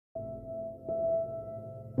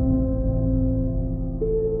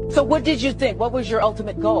So what did you think? What was your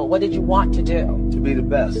ultimate goal? What did you want to do? To be the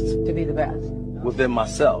best. To be the best. Within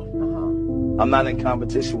myself. I'm not in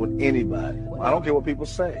competition with anybody. I don't care what people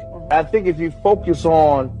say. I think if you focus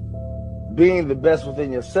on being the best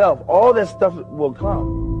within yourself, all that stuff will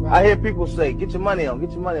come. I hear people say, get your money on,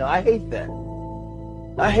 get your money on. I hate that.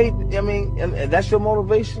 And that's your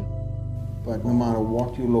motivation? But no matter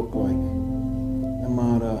what you look like, no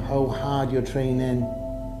matter how hard you're training,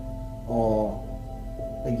 or,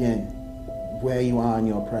 again, where you are in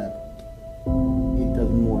your prep, it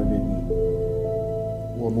doesn't motivate me.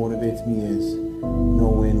 What motivates me is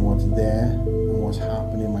knowing what's there and what's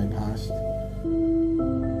happened in my past.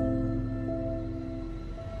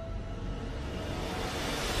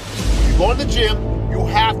 You go to the gym, you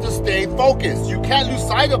have to stay focused. You can't lose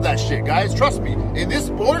sight of that shit, guys. Trust me. In this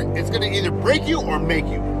sport, it's going to either break you or make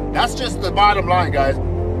you. That's just the bottom line, guys.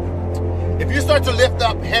 If you start to lift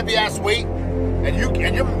up heavy-ass weight and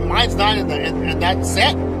your mind's not in that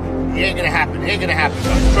set, it ain't going to happen. It ain't going to happen,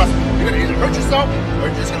 guys. Trust me. You're going to either hurt yourself or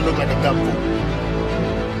you're just going to look like a dumb fool.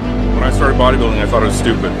 When I started bodybuilding, I thought it was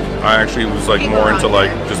stupid. I actually was like more into like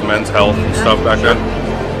just men's health and stuff back then.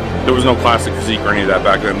 There was no classic physique or any of that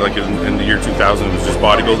back then. Like in the year 2000, it was just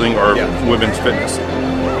bodybuilding or women's fitness.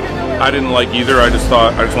 I didn't like either. I just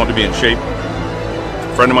thought I just wanted to be in shape.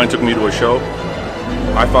 A friend of mine took me to a show.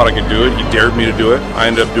 I thought I could do it. He dared me to do it. I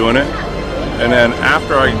ended up doing it. And then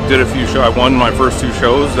after I did a few shows, I won my first 2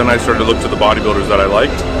 shows. Then I started to look to the bodybuilders that I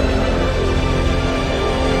liked.